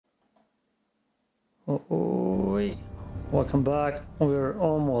Oh, welcome back. We're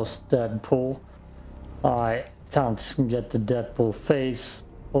almost Deadpool. I can't get the Deadpool face.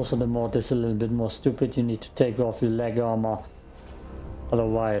 Also the mod is a little bit more stupid. You need to take off your leg armor.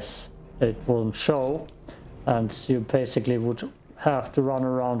 Otherwise it won't show. And you basically would have to run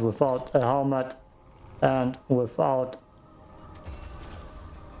around without a helmet and without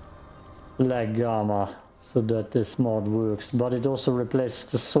leg armor so that this mod works. But it also replaces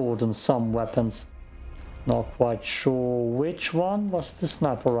the sword and some weapons. Not quite sure which one. Was the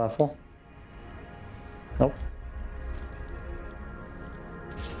sniper rifle? Nope.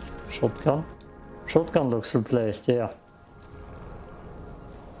 Shotgun. Shotgun looks replaced, yeah.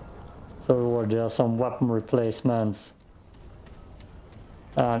 So there are some weapon replacements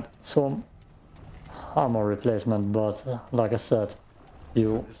and some armor replacement, but like I said,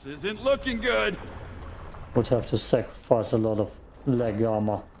 you This isn't looking good. would have to sacrifice a lot of leg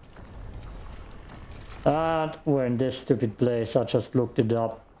armor. And we're in this stupid place. I just looked it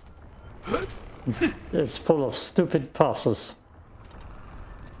up. It's full of stupid puzzles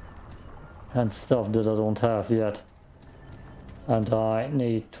and stuff that I don't have yet. And I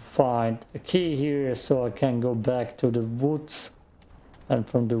need to find a key here so I can go back to the woods. And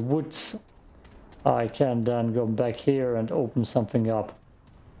from the woods I can then go back here and open something up.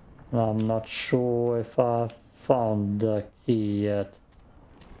 And I'm not sure if I found the key yet.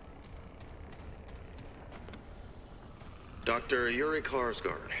 Dr. Yuri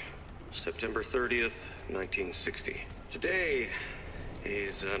Karsgaard, September 30th, 1960. Today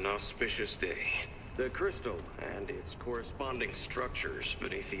is an auspicious day. The crystal and its corresponding structures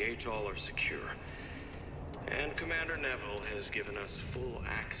beneath the atoll are secure. And Commander Neville has given us full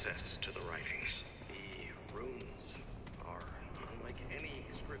access to the writings. The runes are unlike any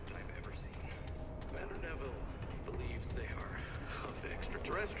script I've ever seen. Commander Neville believes they are of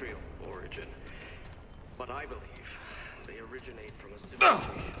extraterrestrial origin, but I believe they originate from a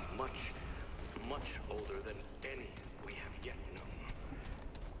civilization much older than any we have yet known.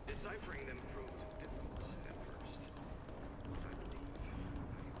 Deciphering them proved difficult at first.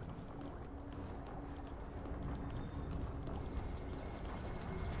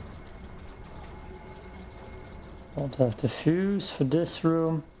 Don't have the fuse for this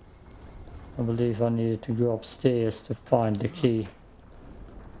room. I believe I needed to go upstairs to find the key.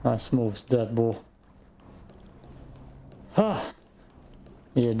 Nice moves, Deadpool. Huh.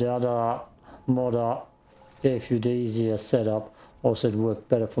 Yeah, the other modder gave you the easier setup. Also it worked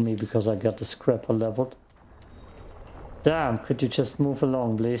better for me because I got the scrapper leveled. Damn, could you just move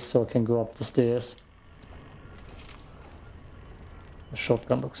along please so I can go up the stairs? The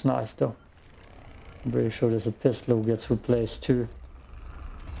shotgun looks nice though. I'm pretty sure there's a pistol who gets replaced too.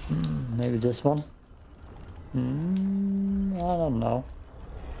 Maybe this one? I don't know.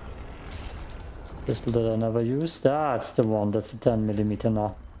 Pistol that I never used. That's the one. That's a 10mm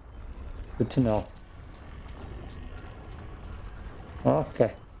now. Good to know.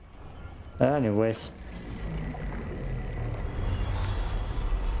 Okay. Anyways.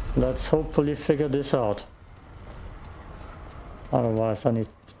 Let's hopefully figure this out. Otherwise I need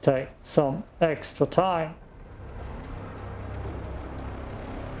to take some extra time.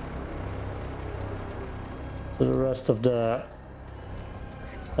 So the rest of the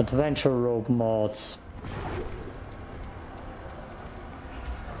adventure rope mods.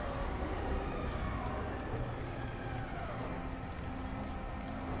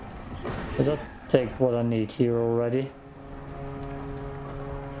 Did I take what I need here already?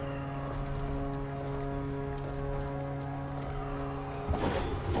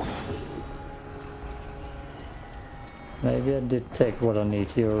 Maybe I did take what I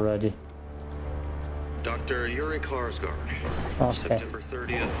need here already. Dr. Yuri Karsgaard, Okay. September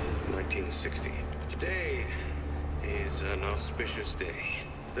 30th, 1960. Today is an auspicious day.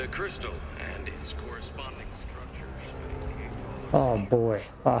 The crystal and its corresponding structures beneath the atoll. Oh boy,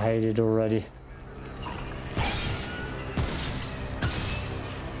 I hate it already.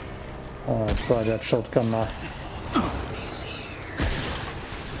 Oh, I'll try that shotgun now.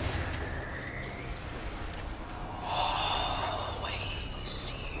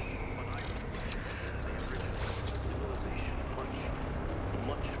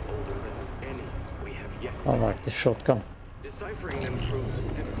 I like the shotgun. Deciphering them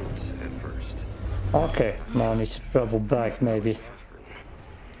proved difficult at first. Okay, now I need to travel back maybe.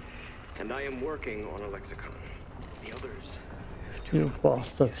 And I am working on a lexicon. The others, You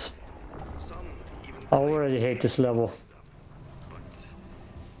bastards. some even I already hate this level.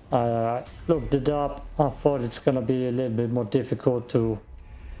 I looked it up. I thought it's gonna be a little bit more difficult to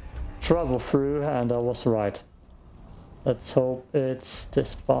travel through, and I was right. Let's hope it's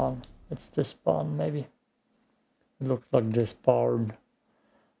this one. It's this barn, maybe. It looks like this barn.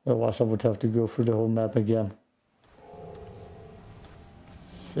 Otherwise I would have to go through the whole map again.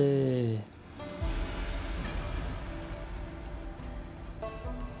 Let's see.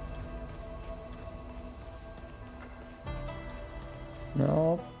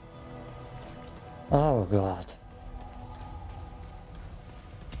 No. Oh god.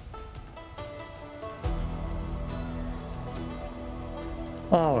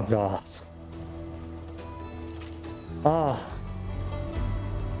 Oh god. Ah.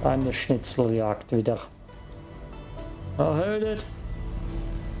 Eine Schnitzeljagd wieder. I hate it.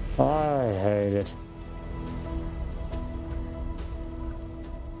 I hate it.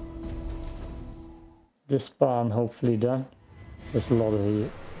 This barn hopefully done. There's a lot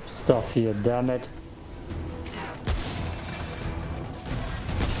of stuff here, damn it.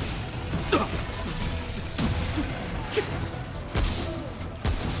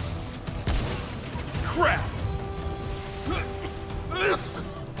 Crap!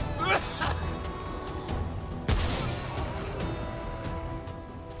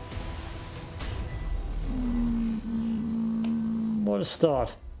 What a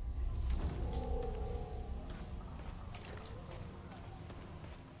start.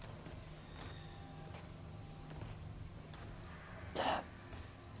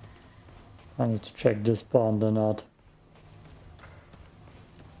 I need to check this barn or not.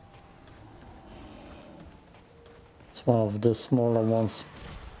 It's one of the smaller ones.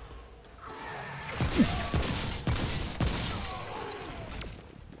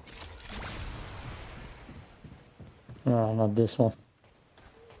 No, not this one.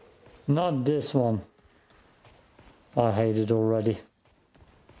 Not this one. I hate it already.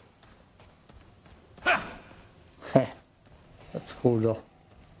 Heh. That's cool though.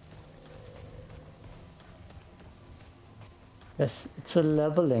 Yes, it's a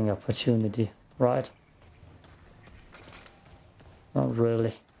leveling opportunity, right? Not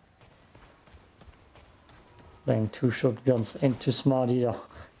really. Playing 2 shotguns ain't too smart either.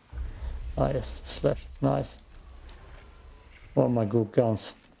 Ah, yes, the slash. Nice. What are my good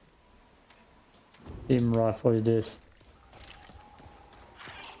guns? Beam rifle it is.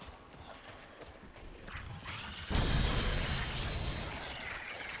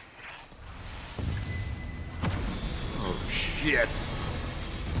 Oh shit!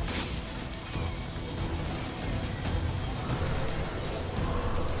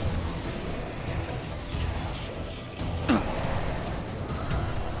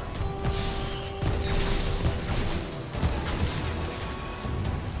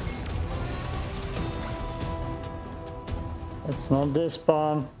 It's not this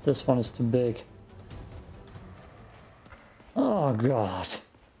barn. This one is too big. Oh god.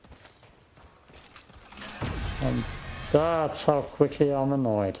 And that's how quickly I'm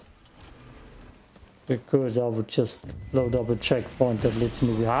annoyed. Because I would just load up a checkpoint that leads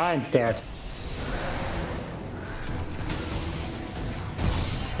me behind that.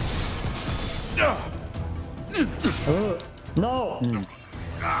 No!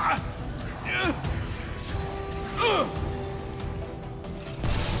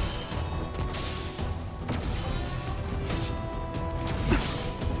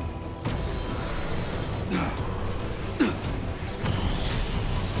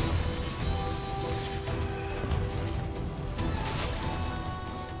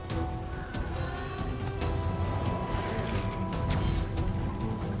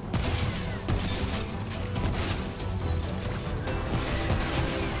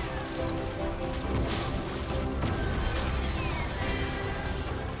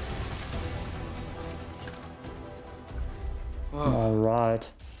 Alright.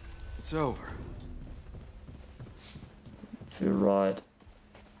 It's over. If you're right.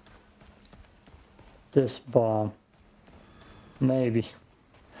 This barn. Maybe.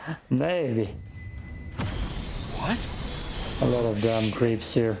 Maybe. What? A lot of damn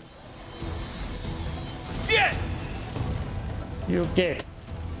creeps here. Get! You get.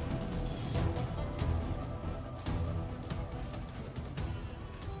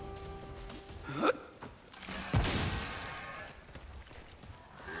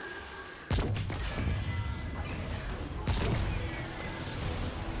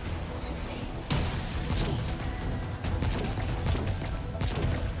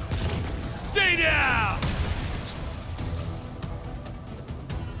 Stay down!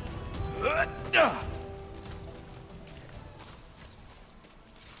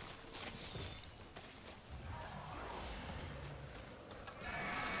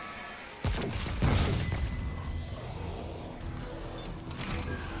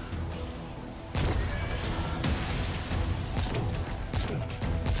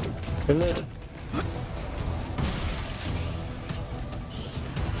 Kill it.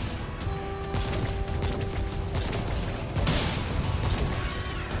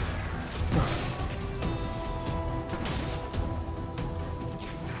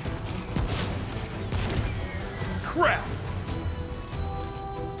 Crap!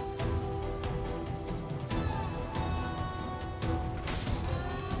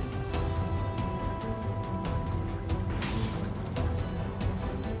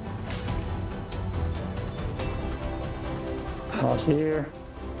 Not here.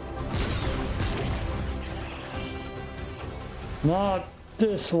 Not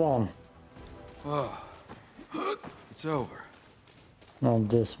this one. Oh, it's over. Not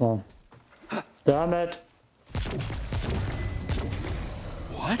this one. Damn it.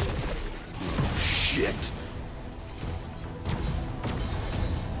 What? Shit!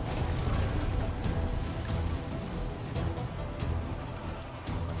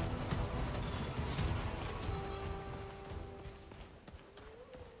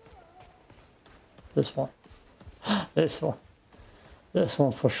 This one. This one. This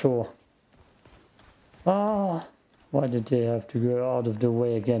one for sure. Ah, why did they have to go out of the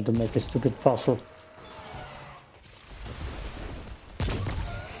way again to make a stupid puzzle?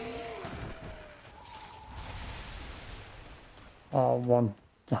 I want...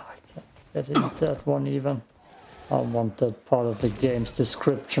 I can't get in that one even. I want that part of the game's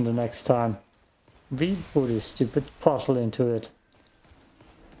description the next time. We put a stupid puzzle into it.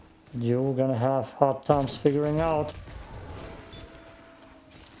 You're gonna have hard times figuring out.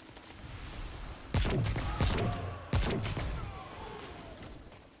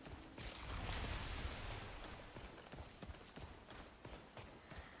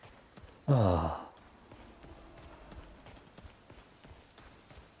 Ah.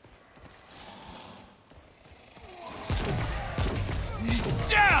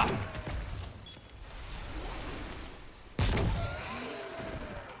 Down!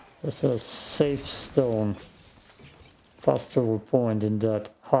 There's a safe stone. Fast travel point in that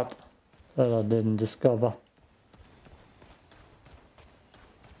hut that I didn't discover.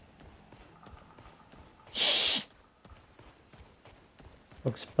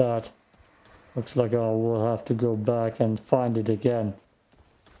 Looks bad. Looks like I will have to go back and find it again.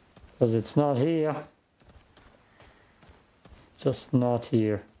 Because it's not here. Just not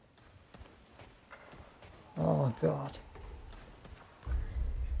here. Oh god.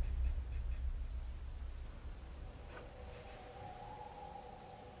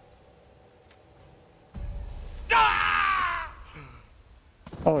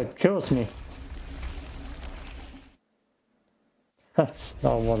 Oh, it kills me. That's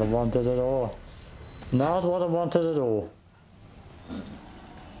not what I wanted at all. Not what I wanted at all.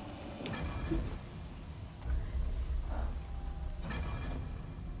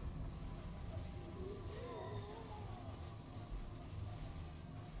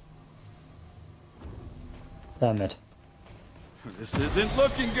 Damn it. This isn't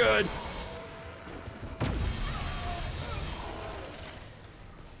looking good.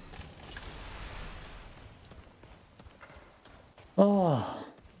 Oh,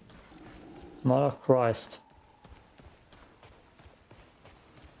 Mother of Christ.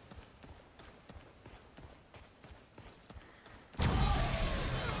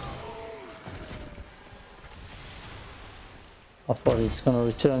 I thought it's gonna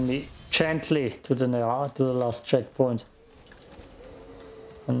return me gently to the last checkpoint,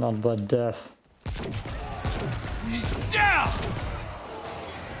 and not by death. Down!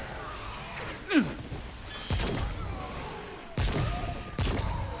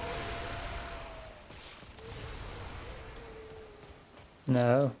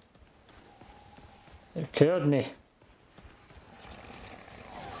 No. It killed me.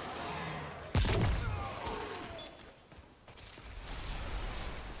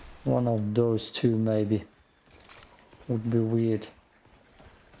 One of those two maybe. Would be weird.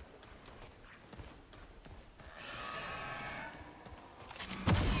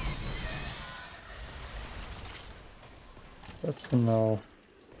 That's a no.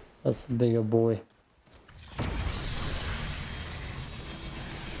 That's a bigger boy.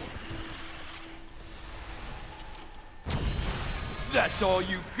 That's all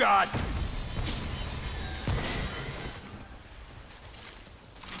you got?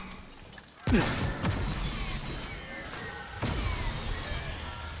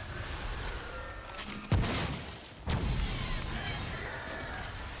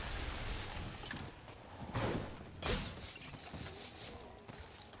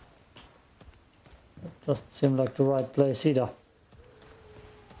 Doesn't seem like the right place either.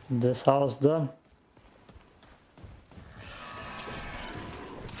 This house done.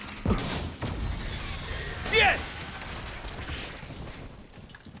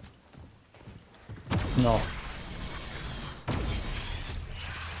 No.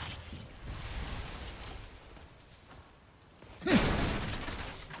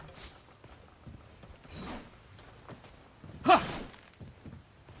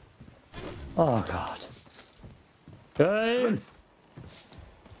 Oh god. Okay.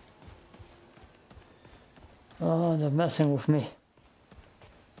 Oh, they're messing with me.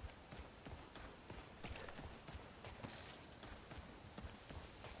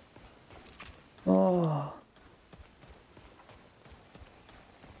 Oh.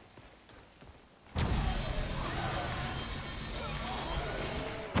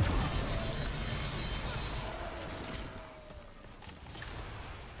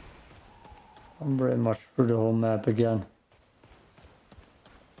 I'm very much through the whole map again.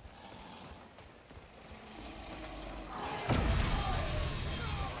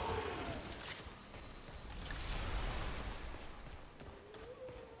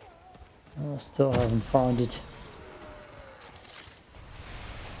 I still haven't found it.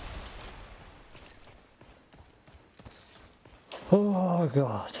 Oh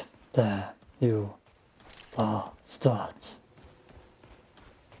god, there you are, starts.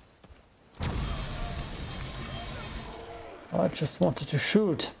 I just wanted to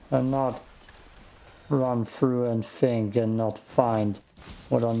shoot and not run through and think and not find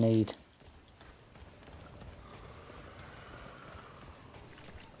what I need.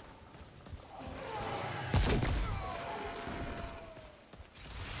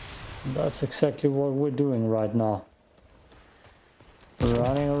 That's exactly what we're doing right now.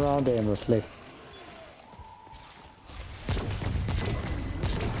 Running around aimlessly.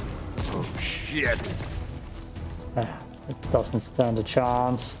 Oh, shit. It doesn't stand a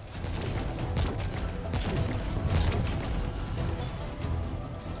chance.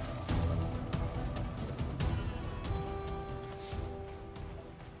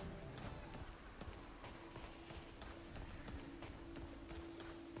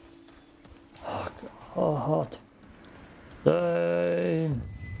 Oh, hot. Damn.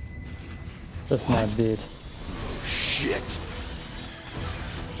 This might be it. Shit.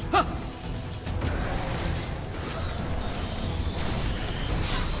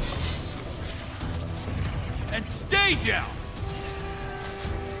 And stay down.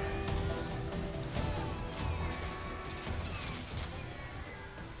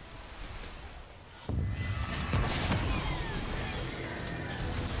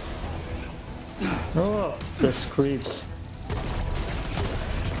 Oh, this creeps.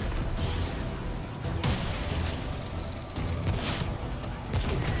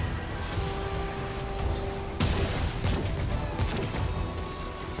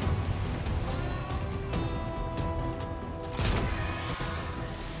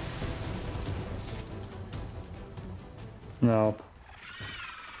 Nope.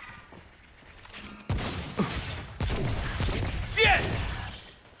 Get!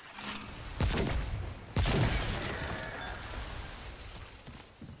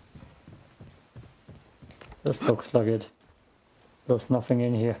 This looks like it. There's nothing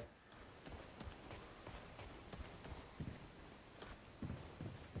in here.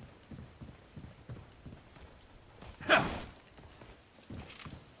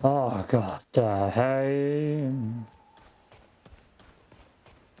 Oh god, hey.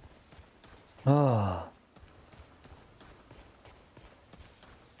 Ah.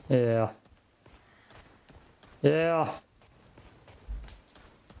 Yeah. Yeah.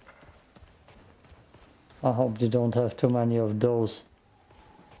 I hope they don't have too many of those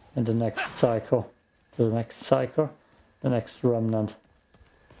in the next cycle. The next remnant.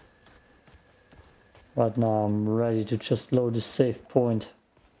 Right now I'm ready to just load a save point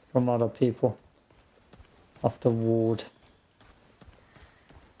from other people. After ward.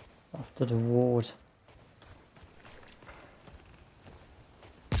 After the ward.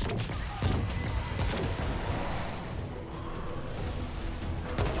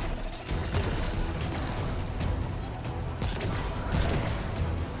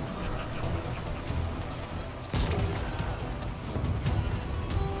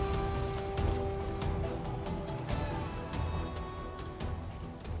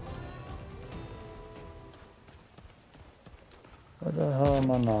 Where the hell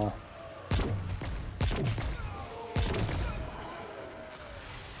am I now?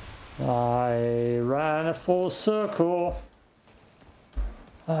 I ran a full circle.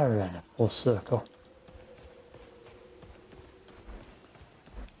 I ran a full circle.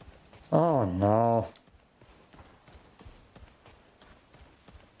 Oh no.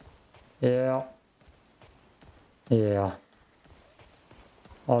 Yeah. Yeah.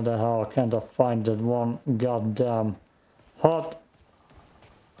 How the hell can't I find that one goddamn hot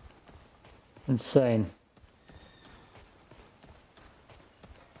Insane.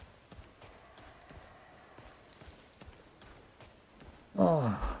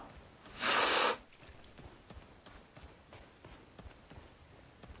 Oh.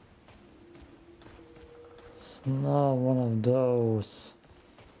 It's not one of those.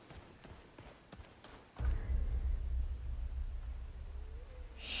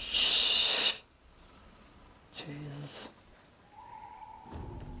 Jesus.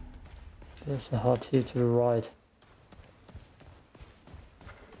 There's a hut here to the right.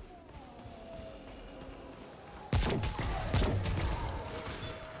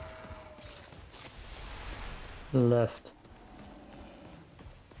 Left.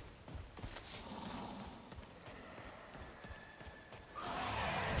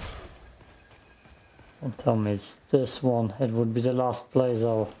 Don't tell me it's this one. It would be the last place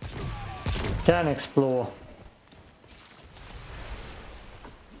I can explore.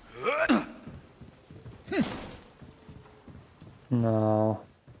 No.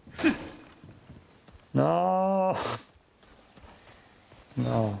 No.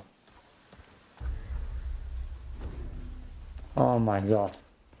 No. Oh my god.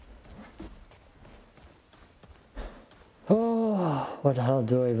 Oh, what the hell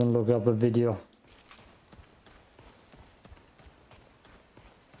do I even look up a video?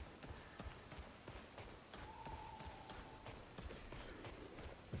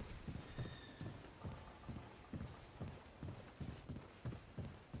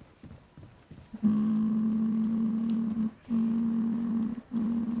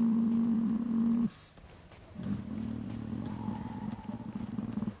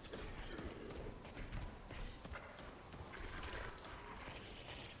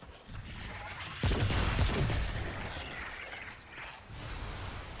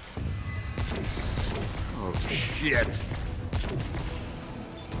 Shit!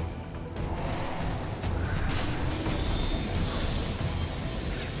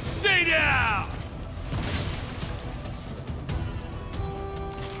 Stay down!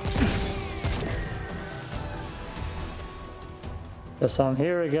 Guess I'm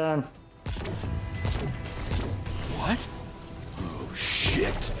here again. What? Oh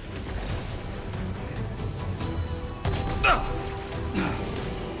shit!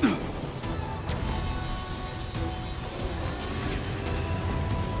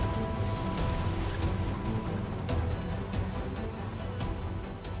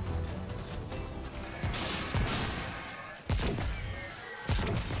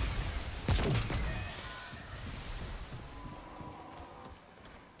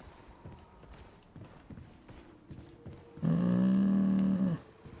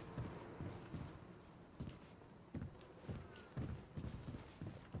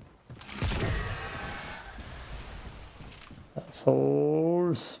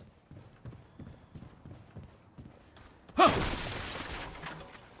 Assholes.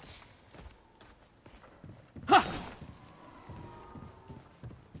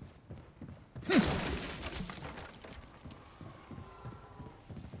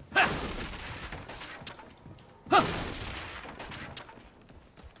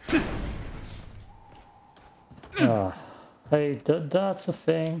 Hey, that's a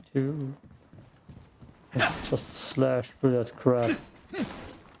thing too. Let's just slash through that crap.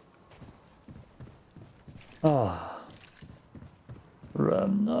 Ah,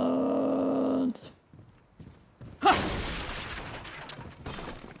 Remnant.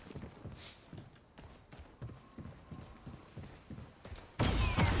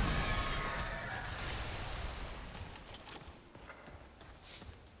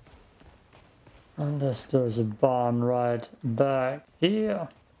 Unless there's a barn right back here.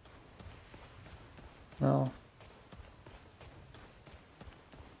 No.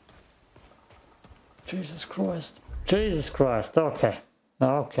 Jesus Christ. Jesus Christ. Okay.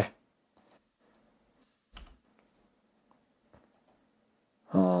 Okay.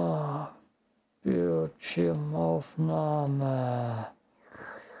 Oh, Bildschirmaufnahme.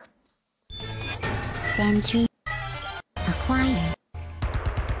 Sentry acquired.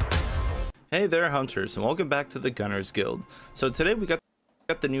 Hey there, hunters, and welcome back to the Gunners Guild. So today we got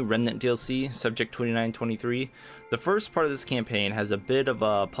the new Remnant DLC, Subject 2923. The first part of this campaign has a bit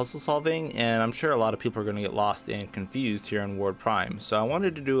of puzzle solving, and I'm sure a lot of people are going to get lost and confused here in Ward Prime, so I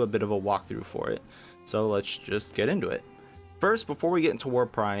wanted to do a bit of a walkthrough for it. So let's just get into it. First, before we get into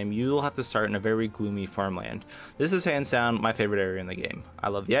Ward Prime, you'll have to start in a very gloomy farmland. This is hands down my favorite area in the game. I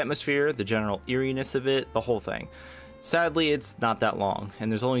love the atmosphere, the general eeriness of it, the whole thing. Sadly, it's not that long,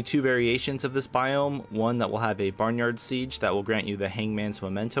 and there's only two variations of this biome, one that will have a barnyard siege that will grant you the Hangman's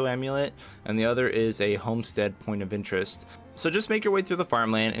Memento amulet, and the other is a homestead point of interest. So just make your way through the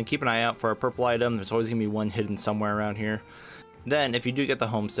farmland and keep an eye out for a purple item. There's always going to be one hidden somewhere around here. Then, if you do get the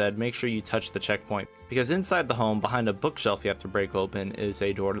homestead, make sure you touch the checkpoint, because inside the home, behind a bookshelf you have to break open, is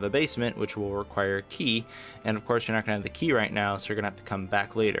a door to the basement, which will require a key. And of course, you're not going to have the key right now, so you're going to have to come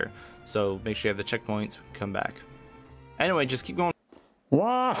back later. So make sure you have the checkpoints, come back. Anyway, just keep going.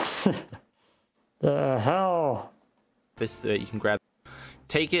 What? The hell? This that you can grab.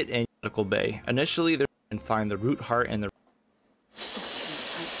 Take it and Medical Bay. Initially, there and find the root heart and the.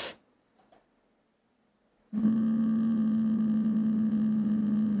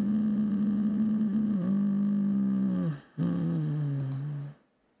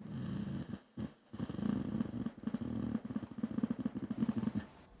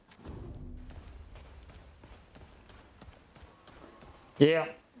 Yeah,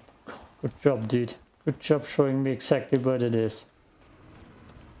 good job, dude. Good job showing me exactly what it is.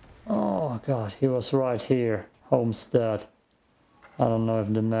 Oh god, he was right here. Homestead. I don't know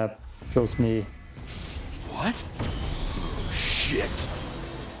if the map shows me. What? Oh, shit.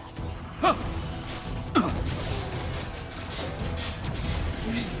 Huh.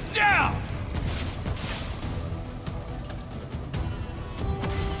 Down!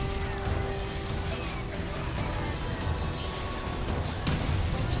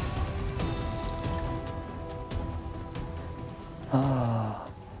 Ah.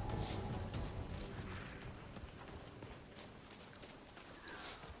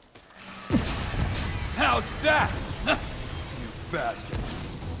 How's that? You bastard.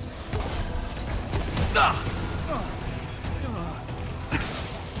 Ah!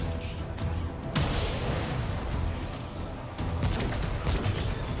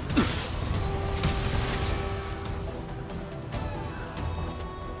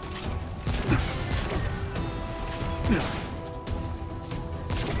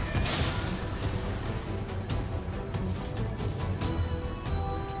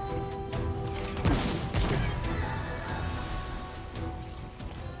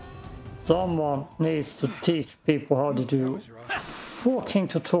 Someone needs to teach people how to do fucking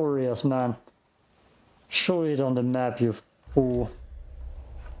tutorials, man. Show it on the map, you fool.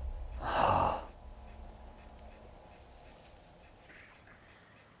 I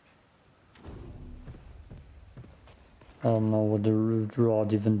don't know what the root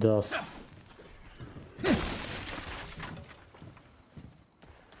rod even does.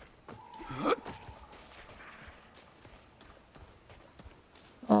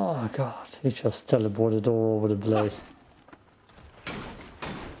 Oh god, he just teleported all over the place.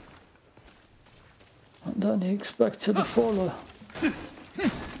 And then he expected to follow.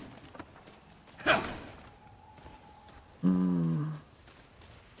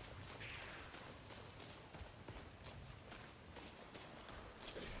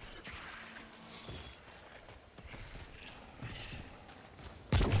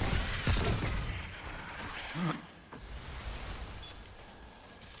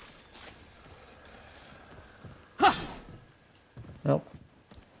 Nope.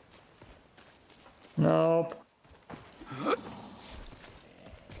 Nope.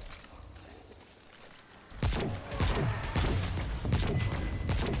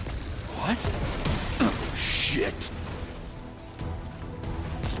 What? Oh, shit.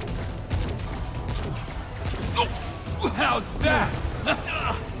 Oh, how's that?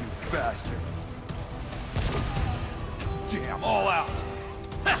 You bastard. Damn, all out.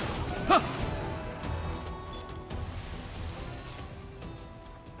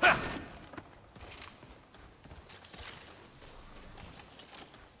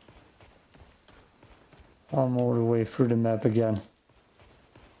 I'm all the way through the map again.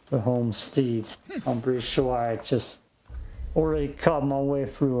 The homestead. I'm pretty sure I just already cut my way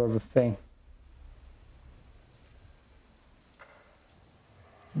through everything.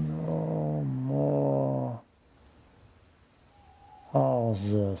 No more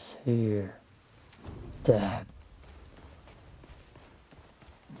houses here. Damn.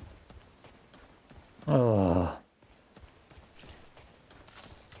 Oh.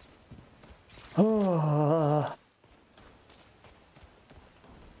 Oh.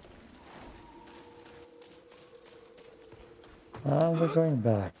 We're going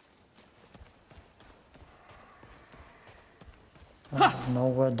back. I don't know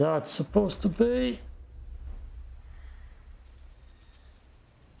where that's supposed to be.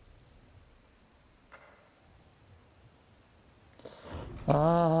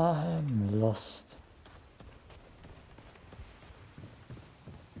 I'm lost.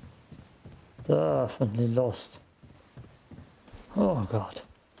 Definitely lost. Oh god.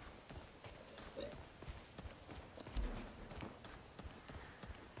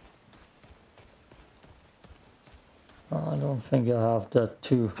 I don't think I have that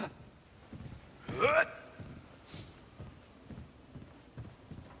too.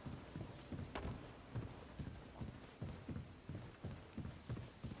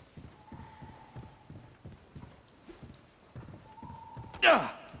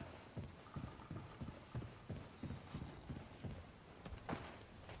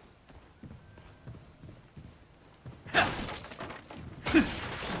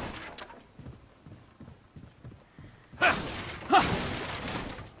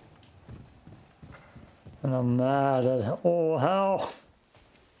 And I'm mad at oh how.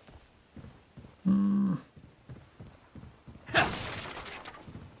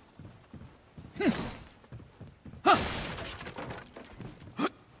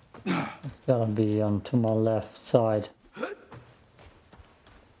 It's gotta be onto my left side.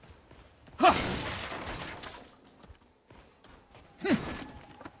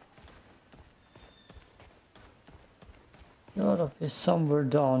 Gotta be somewhere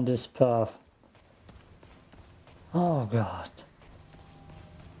down this path. Oh god.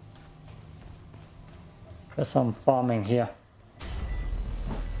 Guess I'm farming here.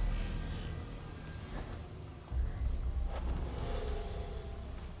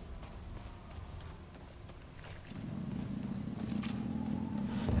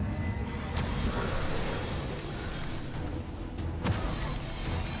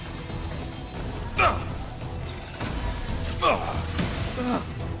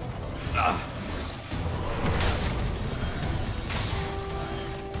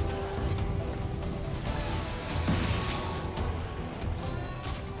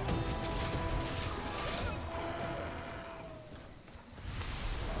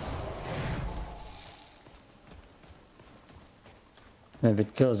 Maybe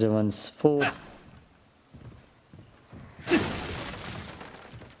it kills you when it's full.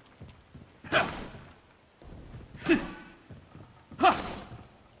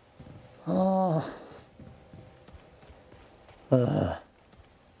 Oh.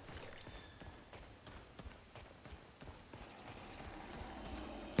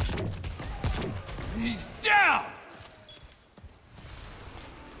 He's down!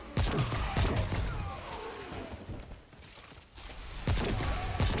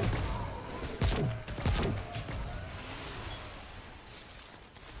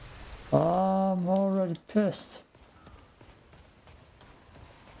 I'm already pissed.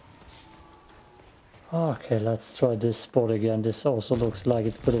 Okay, let's try this spot again. This also looks like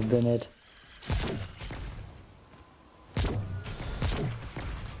it could have been it.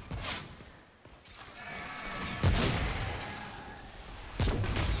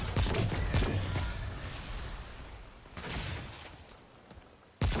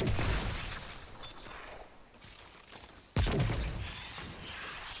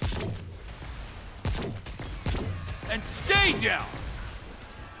 And stay down!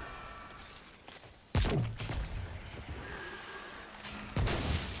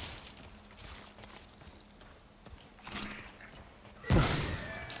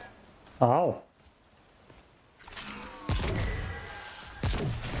 Ow.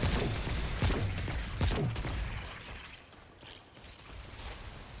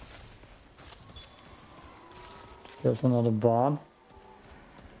 There's another bomb.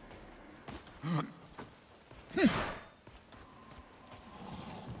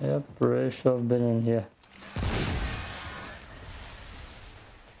 Yep, pretty sure I've been in here.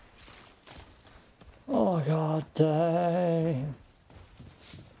 Oh god dang.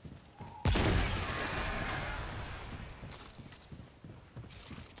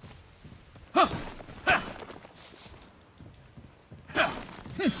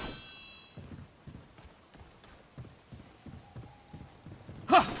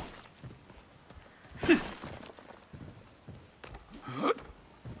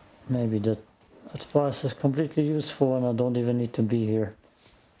 Maybe that advice is completely useful and I don't even need to be here.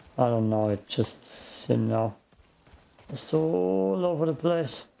 I don't know, it just, you know, it's all over the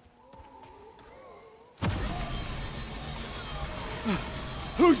place.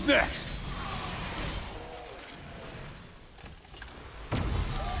 Who's next?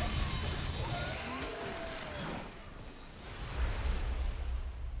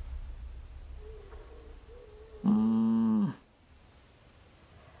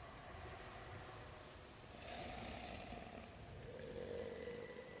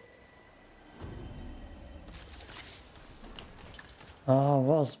 I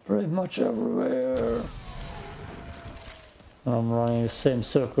was pretty much everywhere. I'm running the same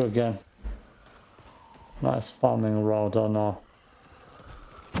circle again. Nice farming route, I know.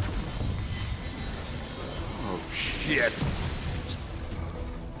 Oh shit!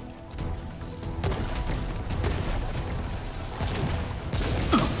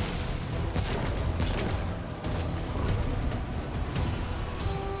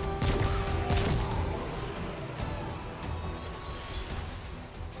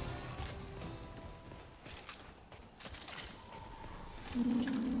 Stay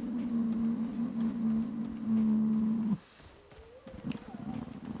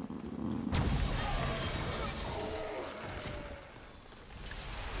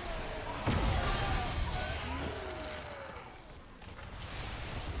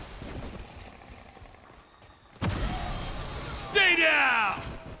down!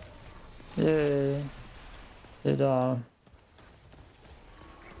 Yay. Stay down.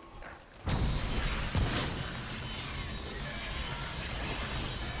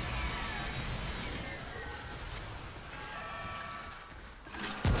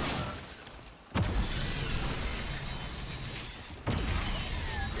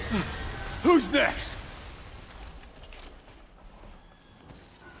 Who's next?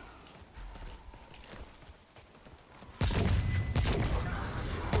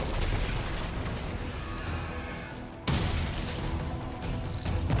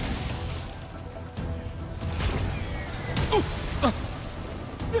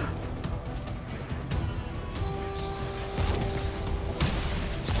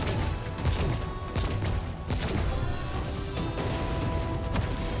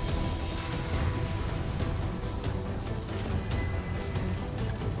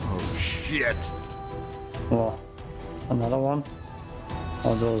 Shit. Oh, another one?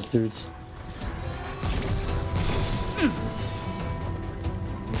 Oh, those dudes.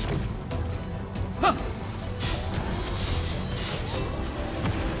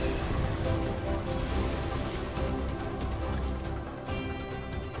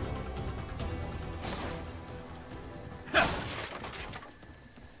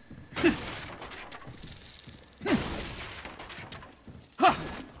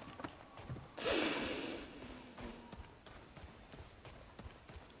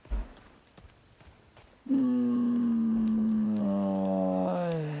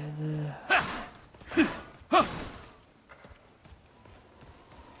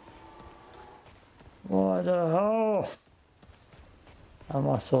 What the hell? I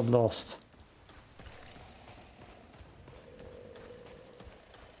must have lost.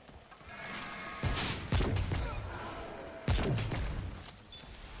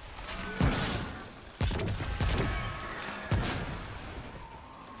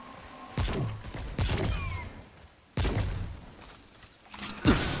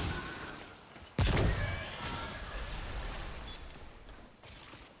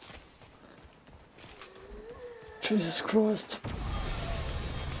 Jesus Christ.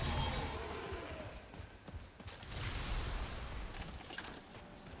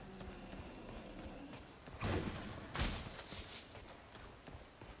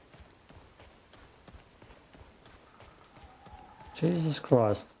 Jesus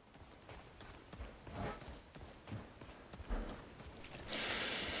Christ.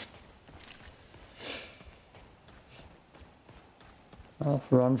 I've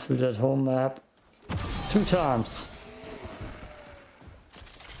run through that whole map 2 times.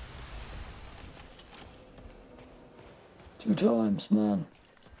 Two times, man.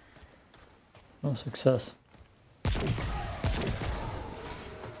 No success.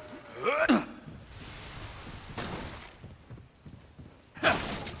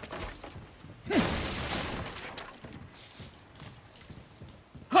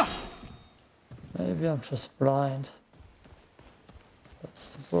 Maybe I'm just blind. That's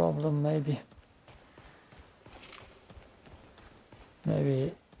the problem, maybe.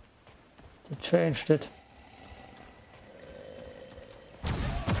 Maybe they changed it.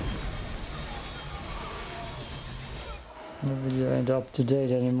 Maybe you ain't up to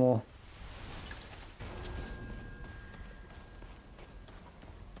date anymore.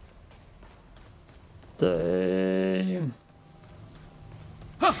 Damn.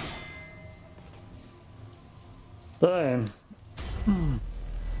 Damn.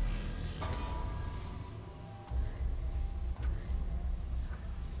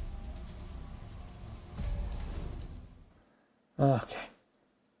 Okay.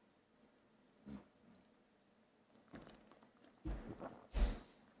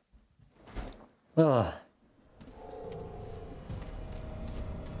 Ah.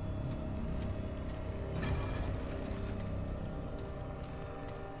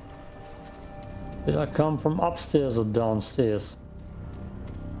 Did I come from upstairs or downstairs?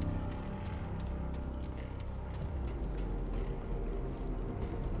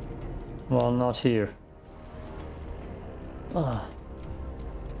 Well, not here. Ah.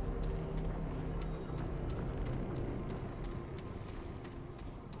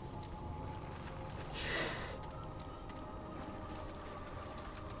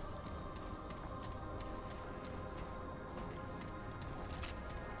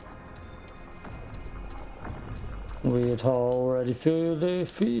 We already feel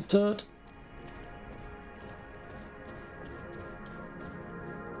defeated.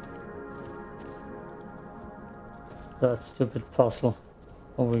 That stupid puzzle.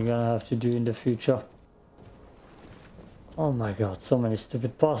 What we're gonna have to do in the future. Oh my god, so many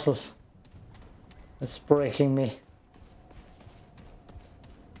stupid puzzles. It's breaking me.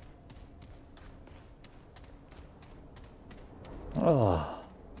 Oh.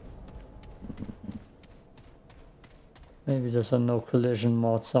 Maybe there's a no collision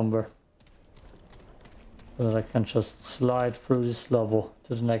mod somewhere. But I can just slide through this level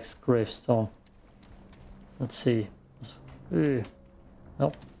to the next gravestone. Let's see.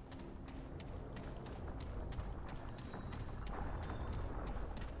 Nope.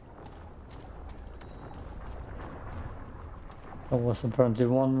 There was apparently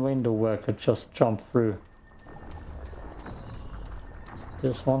one window where I could just jump through.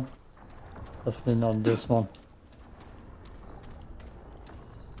 This one? Definitely not this one.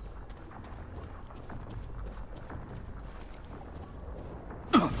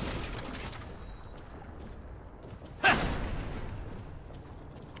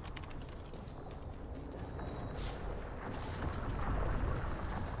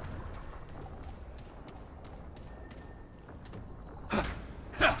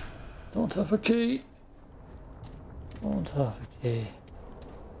 Don't have a key. Don't have a key.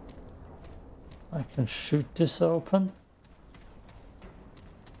 I can shoot this open.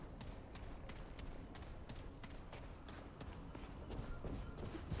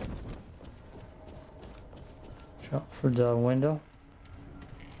 Jump through that window.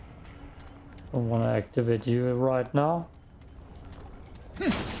 Don't want to activate you right now.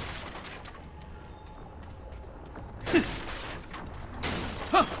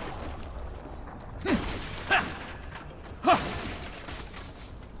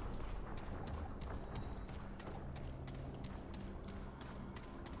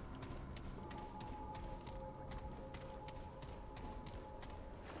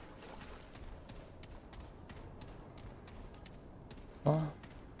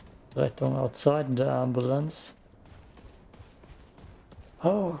 Right on outside the ambulance.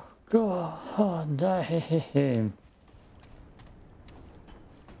 Oh god damn.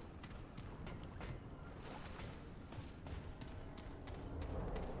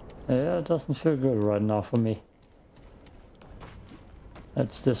 Yeah, it doesn't feel good right now for me.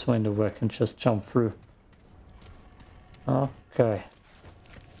 That's this window where I can just jump through. Okay.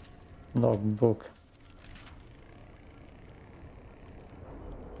 Logbook.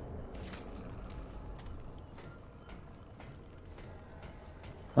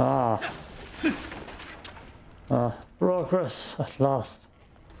 Progress at last.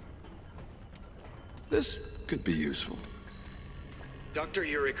 This could be useful. Dr.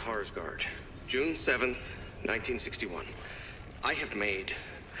 Yuri Karsgaard, June 7th, 1961. I have made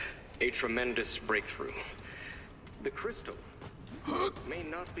a tremendous breakthrough. The crystal may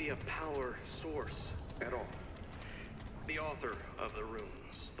not be a power source at all. The author of the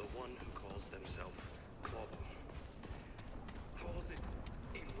runes, the one who calls themselves Clawbone, calls it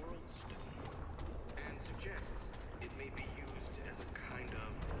a world stone and suggests it may be used as a kind of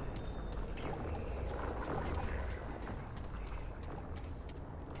fuel.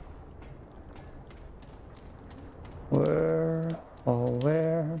 Where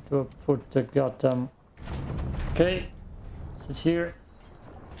do I put the goddamn... Okay, is it here?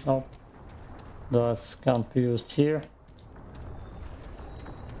 Nope. That can't be used here.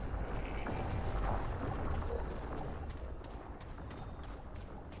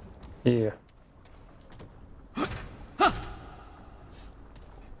 Here.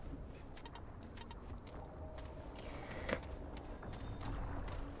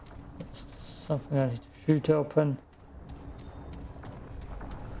 That's something I need to shoot open.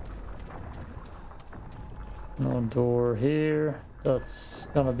 No door here. That's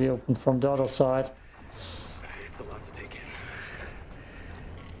gonna be open from the other side. It's a lot to take in.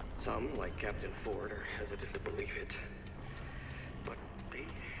 Some, like Captain Ford, are hesitant to believe it. But they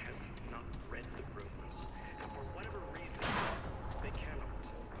have not read the runes, and for whatever reason, they cannot.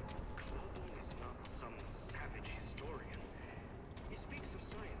 Clawbone is not some savage historian. He speaks of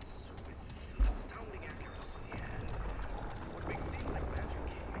science with astounding accuracy, and what may seem like magic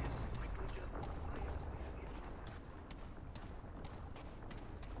is likely just science.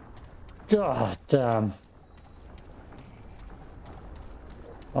 God damn.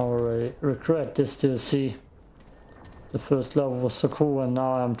 I already regret this DLC. The first level was so cool and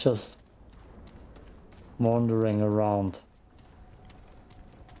now I'm just wandering around.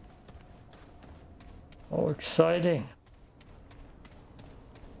 Oh, exciting.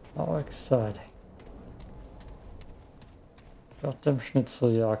 Oh, exciting. Goddamn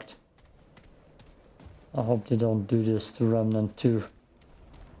Schnitzeljagd. I hope they don't do this to Remnant 2.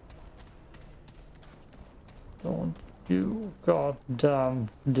 Don't you goddamn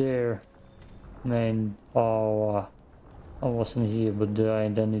dare, main power. I wasn't here, but there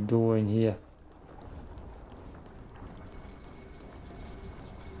ain't any door in here.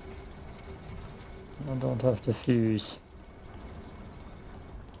 I don't have the fuse.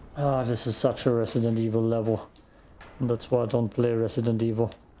 Ah, this is such a Resident Evil level. And that's why I don't play Resident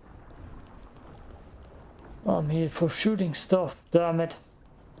Evil. I'm here for shooting stuff, damn it.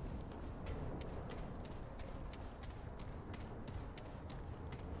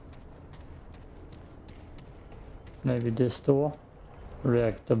 Maybe this door?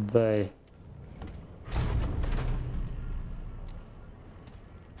 Reactor bay.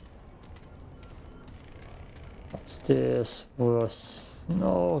 Upstairs was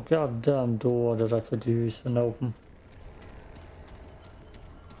no goddamn door that I could use and open.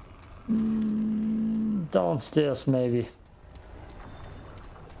 Downstairs maybe.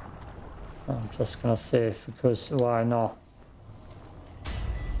 I'm just gonna save because why not?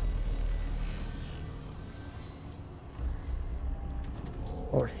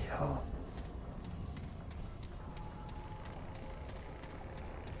 Holy hell.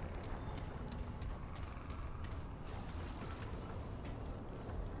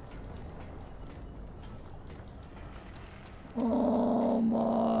 Oh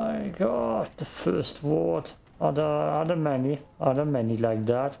my god, the first ward. Are there many like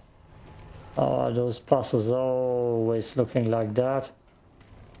that? Oh, those puzzles are always looking like that.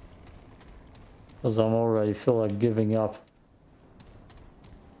 Because I'm already feel like giving up.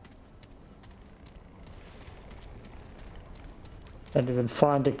 Can't even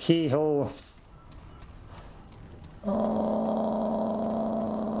find the keyhole.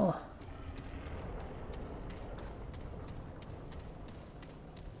 Oh.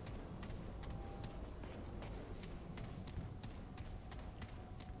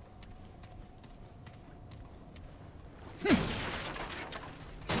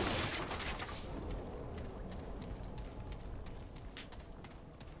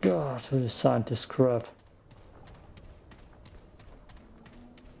 God, who designed this crap?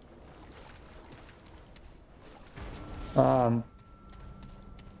 I'm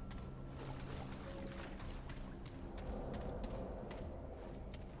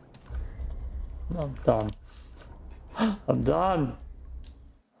done. I'm done.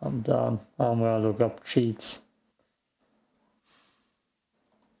 I'm done. I'm gonna look up cheats.